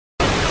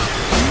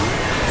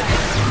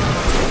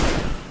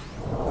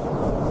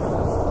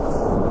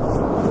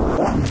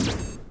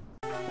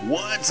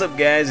What's up,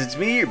 guys? It's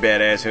me, your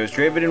badass host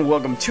Draven, and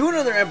welcome to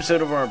another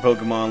episode of our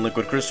Pokemon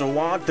Liquid Crystal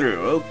walkthrough.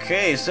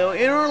 Okay, so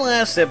in our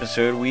last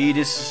episode, we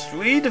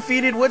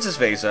defeated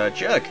what's-his-face,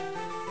 Chuck.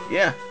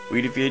 Yeah,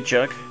 we defeated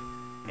Chuck,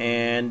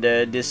 and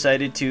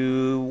decided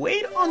to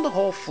wait on the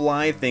whole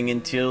fly thing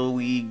until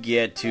we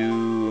get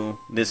to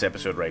this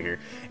episode right here.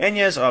 And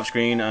yes,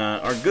 off-screen,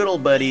 our good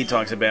old buddy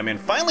Toxic Batman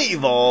finally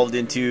evolved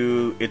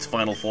into its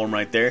final form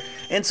right there.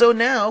 And so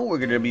now we're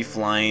going to be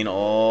flying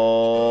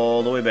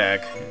all the way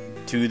back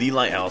to the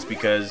lighthouse,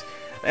 because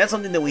that's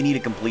something that we need to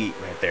complete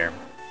right there.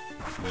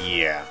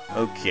 Yeah,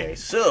 okay,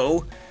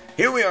 so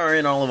here we are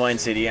in Olivine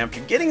City.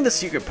 After getting the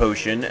secret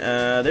potion,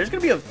 there's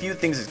going to be a few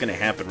things that's going to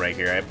happen right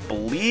here. I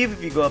believe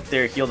if you go up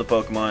there, heal the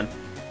Pokemon,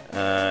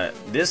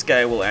 this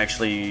guy will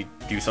actually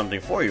do something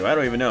for you. I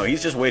don't even know.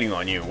 He's just waiting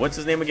on you. What's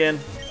his name again?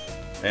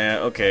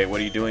 Okay, what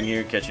are you doing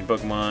here? Catching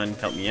Pokemon.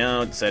 Help me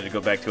out. Decided to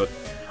go back to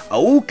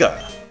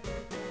Auka.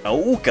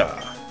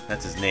 Auka.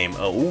 That's his name.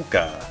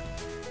 Auka.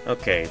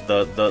 Okay,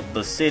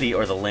 the city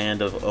or the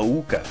land of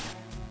Auka.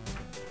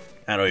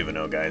 I don't even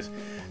know, guys.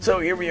 So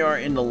here we are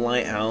in the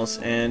lighthouse,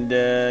 and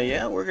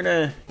yeah, we're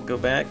gonna go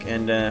back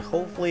and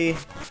hopefully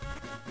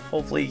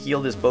heal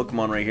this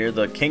Pokemon right here.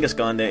 The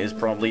Kangaskhan is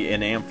probably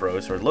an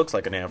Ampharos, or it looks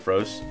like an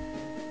Ampharos.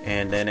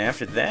 And then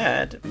after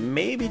that,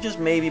 maybe, just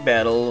maybe,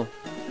 battle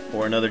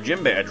for another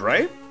gym badge,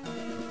 right?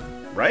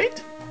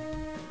 Right?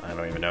 I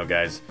don't even know,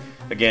 guys.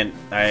 Again,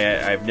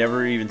 I've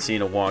never even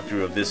seen a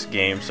walkthrough of this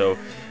game, so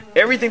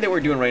everything that we're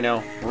doing right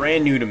now,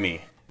 brand new to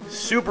me.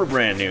 Super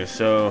brand new.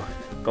 So,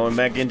 going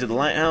back into the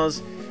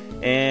lighthouse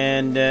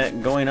and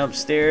going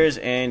upstairs,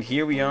 and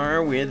here we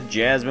are with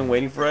Jasmine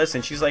waiting for us,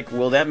 and she's like,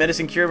 will that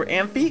medicine cure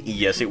Amphi?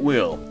 Yes, it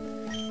will.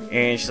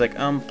 And she's like,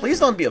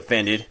 please don't be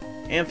offended.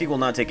 Amphi will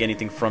not take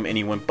anything from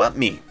anyone but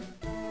me.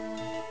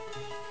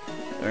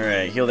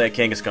 Alright, heal that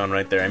Kangaskhan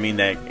right there. I mean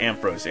that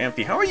Ampharos.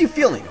 Amphi, how are you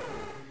feeling?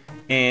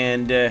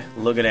 And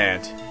look at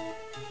that.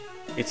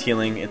 It's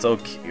healing. It's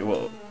okay.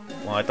 Well,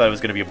 I thought it was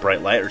going to be a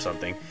bright light or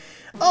something.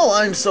 Oh,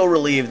 I'm so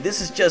relieved.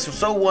 This is just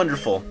so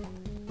wonderful.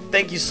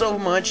 Thank you so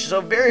much, so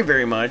very,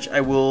 very much.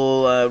 I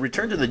will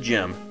return to the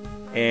gym.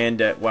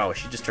 And, wow,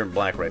 she just turned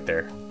black right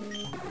there.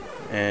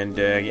 And,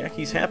 yeah,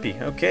 he's happy.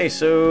 Okay,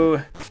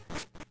 so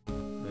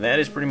that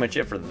is pretty much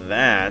it for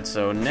that.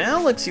 So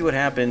now let's see what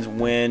happens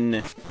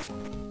when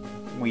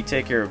we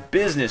take care of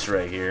business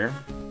right here.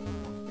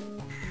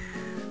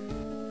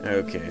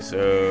 Okay,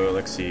 so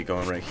let's see,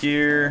 going right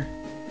here.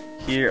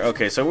 Here,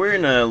 okay, so we're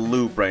in a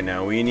loop right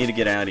now. We need to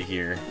get out of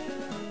here.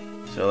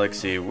 So let's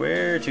see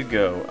where to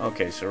go.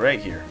 Okay, so right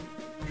here.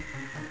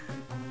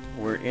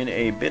 We're in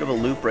a bit of a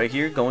loop right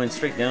here, going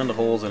straight down the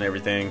holes and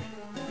everything.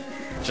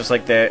 Just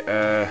like that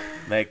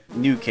that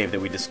new cave that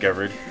we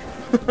discovered.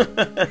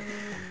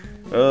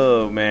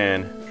 Oh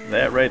man,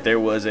 that right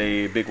there was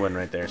a big one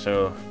right there.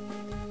 So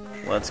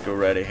let's go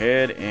right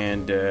ahead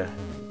and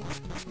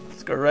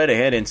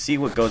see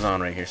what goes on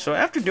right here. So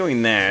after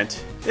doing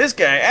that, this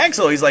guy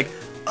Axel, he's like,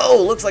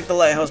 oh, looks like the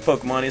lighthouse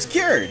Pokemon is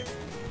cured.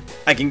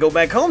 I can go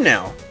back home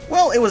now.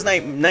 Well, it was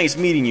nice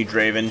meeting you,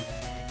 Draven.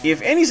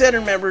 If any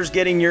Saturn members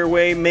get in your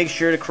way, make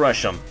sure to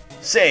crush them.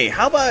 Say,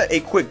 how about a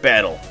quick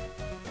battle?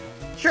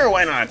 Sure,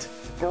 why not?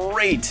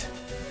 Great.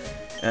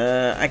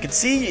 I could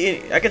see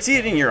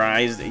it in your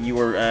eyes that you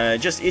were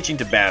just itching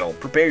to battle.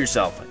 Prepare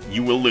yourself.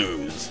 You will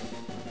lose.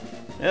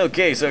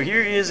 Okay, so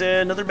here is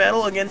another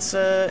battle against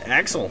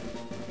Axel.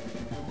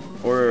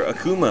 Or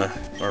Akuma,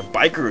 or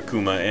Biker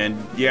Akuma, and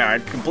yeah, I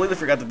completely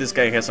forgot that this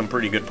guy has some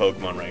pretty good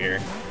Pokemon right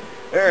here.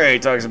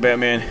 Alright, Toxic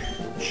Batman,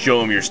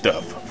 show him your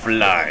stuff.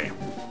 Fly.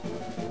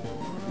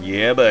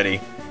 Yeah,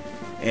 buddy.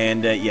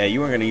 And yeah, you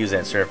weren't going to use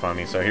that Surf on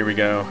me, so here we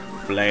go.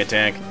 Fly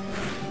attack.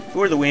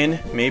 For the win,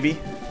 maybe.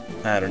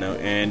 I don't know.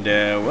 And,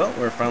 well,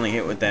 we're finally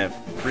hit with that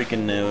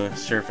freaking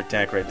Surf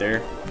attack right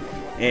there.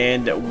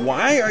 And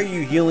why are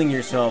you healing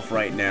yourself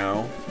right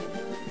now?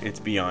 It's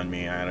beyond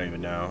me. I don't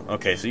even know.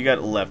 Okay, so you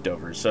got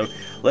leftovers. So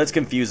let's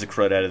confuse the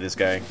crud out of this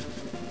guy.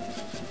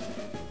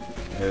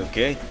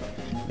 Okay,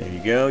 there you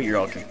go. You're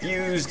all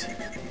confused.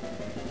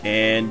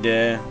 And,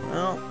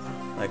 well,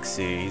 let's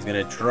see. He's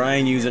going to try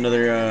and use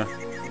another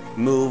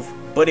move,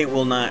 but it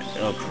will not.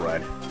 Oh,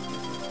 crud.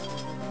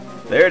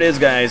 There it is,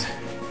 guys.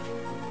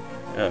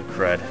 Oh,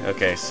 crud.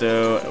 Okay,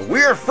 so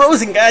we're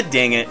frozen. God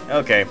dang it.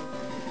 Okay,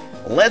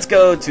 let's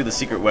go to the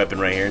secret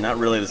weapon right here. Not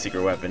really the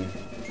secret weapon.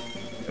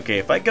 Okay,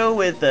 if I go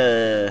with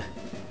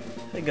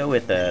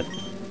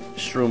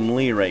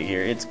Shroomly right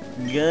here, it's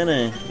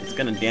gonna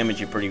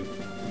damage you pretty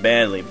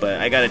badly, but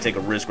I gotta take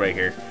a risk right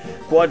here.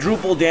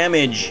 Quadruple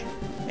damage,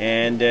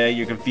 and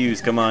you're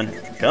confused. Come on,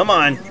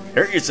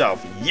 hurt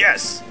yourself.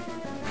 Yes.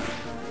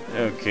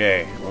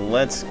 Okay, well,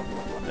 let's.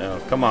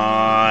 Oh, come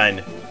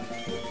on!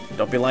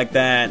 Don't be like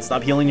that.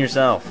 Stop healing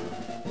yourself.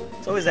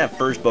 It's always that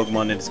first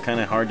Pokemon that's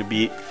kind of hard to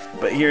beat,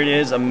 but here it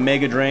is, a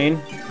Mega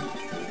Drain.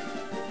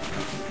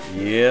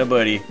 Yeah,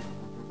 buddy.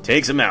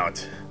 Takes him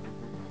out.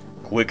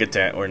 Quick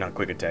attack, or not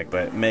quick attack,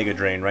 but Mega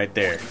Drain right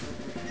there.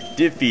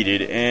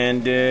 Defeated,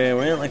 and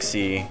well, let's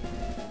see.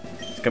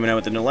 It's coming out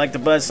with an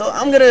Electabuzz, so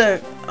I'm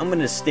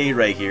gonna stay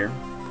right here.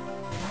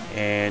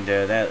 And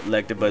that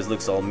Electabuzz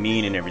looks all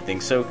mean and everything.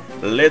 So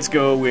let's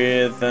go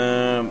with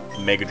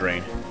Mega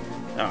Drain.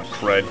 Oh,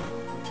 crud.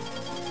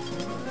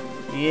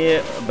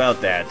 Yeah,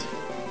 about that.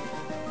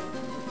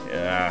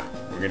 Yeah,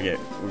 we're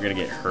gonna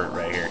get hurt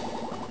right here.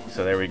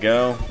 So there we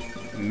go.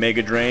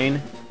 Mega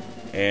Drain.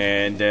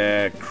 And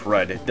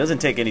crud. It doesn't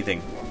take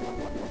anything.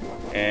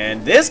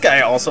 And this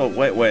guy also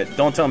wait,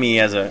 don't tell me he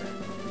has a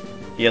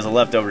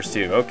leftovers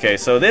too. Okay,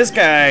 so this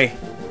guy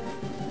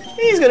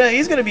he's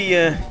gonna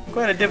be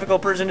quite a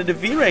difficult person to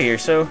defeat right here.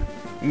 So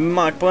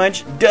Mach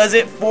Punch does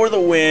it for the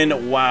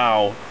win.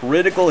 Wow,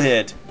 critical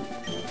hit.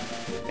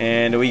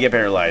 And we get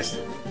paralyzed.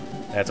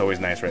 That's always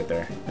nice right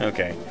there.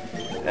 Okay.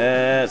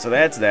 So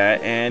that's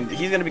that. And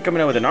he's gonna be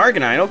coming out with an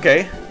Arcanine.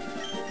 Okay.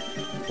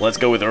 Let's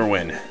go with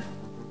Irwin.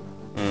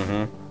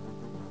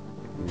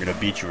 I'm gonna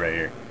beat you right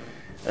here.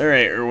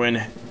 Alright,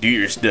 Irwin, do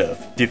your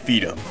stuff.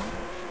 Defeat him.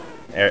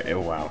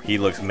 Wow, he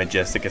looks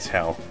majestic as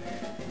hell.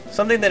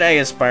 Something that I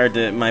aspired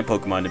to my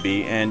Pokemon to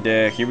be. And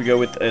here we go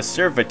with a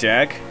Surf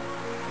Attack.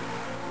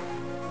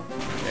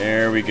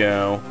 There we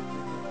go.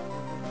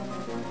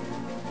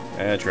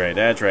 That's right,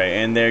 that's right.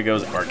 And there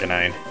goes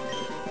Arcanine.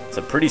 It's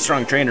a pretty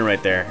strong trainer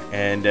right there.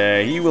 And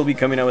he will be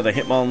coming out with a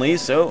Hitmonlee,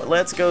 so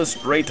let's go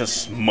straight to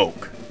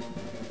Smoke.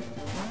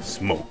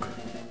 Smoke.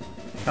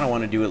 I don't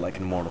want to do it like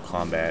in Mortal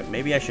Kombat.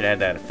 Maybe I should add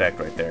that effect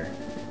right there.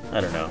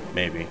 I don't know,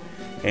 maybe.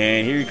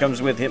 And here he comes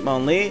with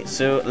Hitmonlee,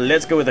 so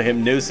let's go with a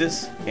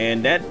Hypnosis.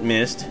 And that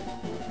missed.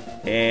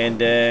 And,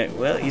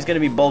 well, he's going to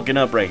be bulking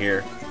up right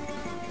here.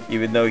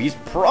 Even though he's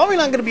probably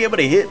not going to be able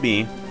to hit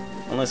me.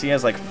 Unless he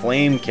has, like,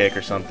 Flame Kick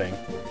or something.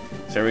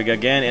 So here we go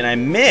again, and I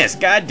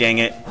missed! God dang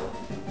it!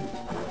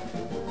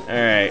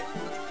 Alright.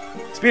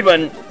 Speed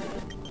button!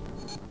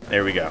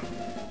 There we go.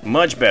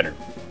 Much better.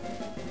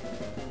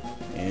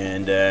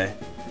 And,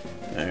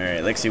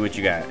 alright, let's see what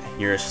you got.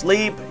 You're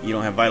asleep, you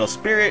don't have Vital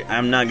Spirit,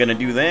 I'm not gonna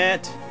do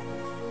that.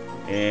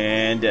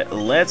 And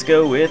let's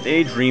go with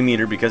a Dream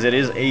Eater because it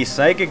is a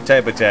Psychic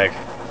type attack.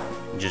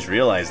 Just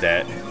realized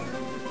that.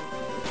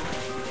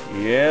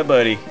 Yeah,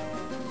 buddy.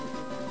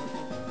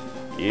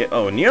 Yeah,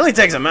 oh, nearly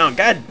takes him out,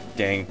 god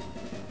dang.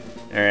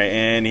 Alright,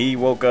 and he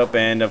woke up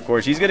and of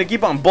course he's gonna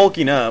keep on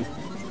bulking up.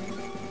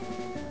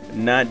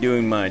 Not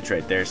doing much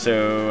right there,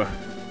 so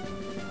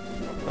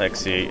let's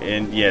see.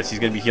 And yes, he's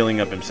gonna be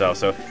healing up himself,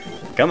 so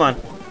come on.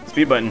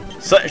 Speed button.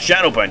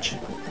 Shadow Punch.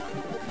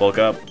 Bulk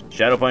up.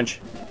 Shadow Punch.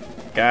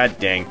 God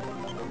dang.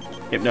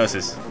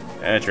 Hypnosis.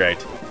 That's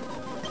right.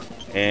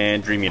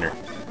 And Dream Eater.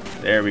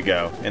 There we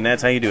go. And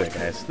that's how you do it,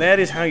 guys. That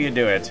is how you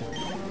do it.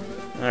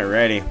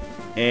 Alrighty.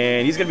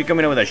 And he's gonna be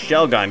coming out with a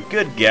Shelgon.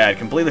 Good God,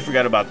 completely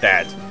forgot about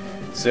that.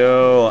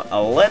 So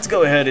let's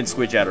go ahead and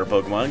switch out our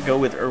Pokemon. Go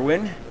with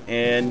Irwin.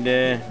 And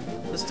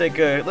let's take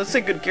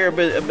good care of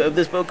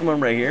this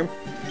Pokemon right here.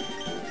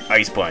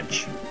 Ice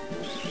Punch.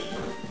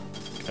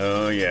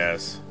 Oh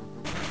yes.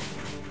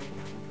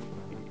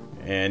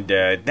 And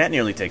that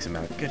nearly takes him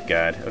out. Good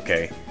God.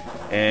 Okay.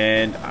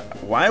 And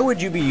why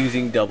would you be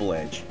using Double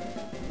Edge?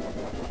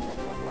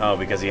 Oh,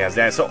 because he has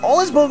that. So all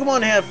his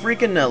Pokemon have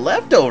freaking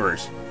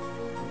leftovers.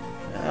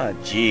 Ah,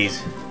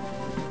 jeez.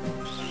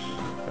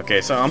 Okay,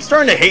 so I'm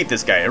starting to hate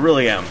this guy. I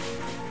really am.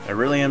 I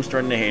really am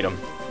starting to hate him.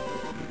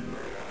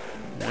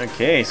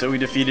 Okay, so we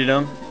defeated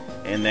him.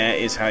 And that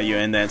is how you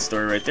end that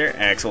story right there.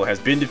 Axel has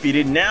been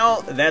defeated.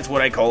 Now, that's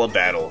what I call a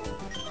battle.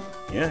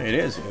 Yeah, it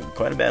is.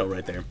 Quite a battle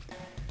right there.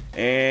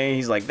 And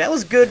he's like, that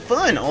was good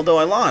fun, although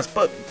I lost.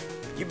 But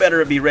you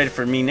better be ready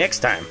for me next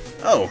time.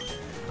 Oh,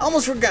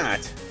 almost forgot.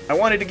 I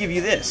wanted to give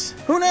you this.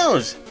 Who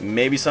knows?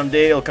 Maybe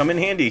someday it'll come in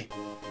handy.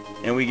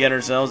 And we get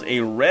ourselves a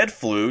red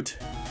flute.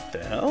 What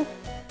the hell?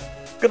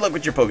 Good luck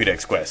with your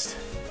Pokedex quest.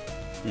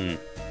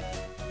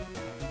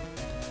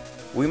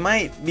 We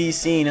might be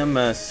seeing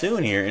him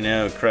soon here. And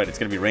oh crud, it's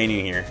gonna be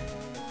raining here.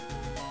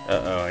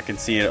 Uh-oh, I can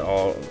see it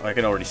all. I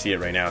can already see it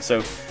right now.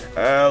 So,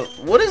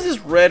 what does this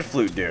red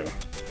flute do?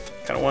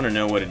 Kind of want to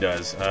know what it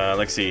does.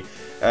 Let's see.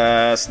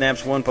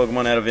 Snaps one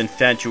Pokemon out of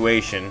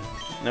Infatuation.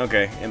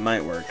 Okay, it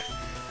might work.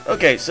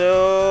 Okay,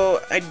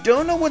 so I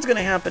don't know what's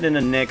gonna happen in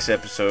the next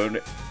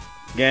episode.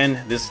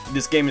 Again,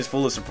 this game is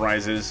full of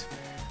surprises.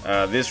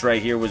 This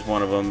right here was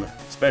one of them,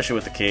 especially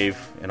with the cave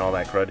and all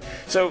that crud.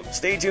 So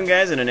stay tuned,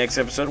 guys. In the next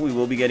episode, we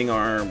will be getting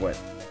our what?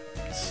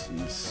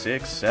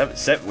 6,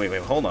 7.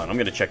 Wait, hold on. I'm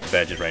gonna check the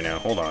badges right now.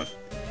 Hold on.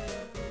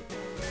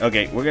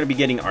 Okay, we're gonna be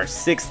getting our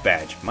 6th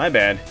badge. My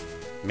bad.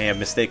 May have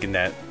mistaken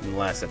that in the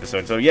last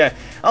episode. So yeah,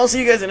 I'll see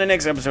you guys in the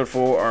next episode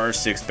for our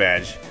 6th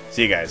badge.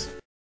 See you guys.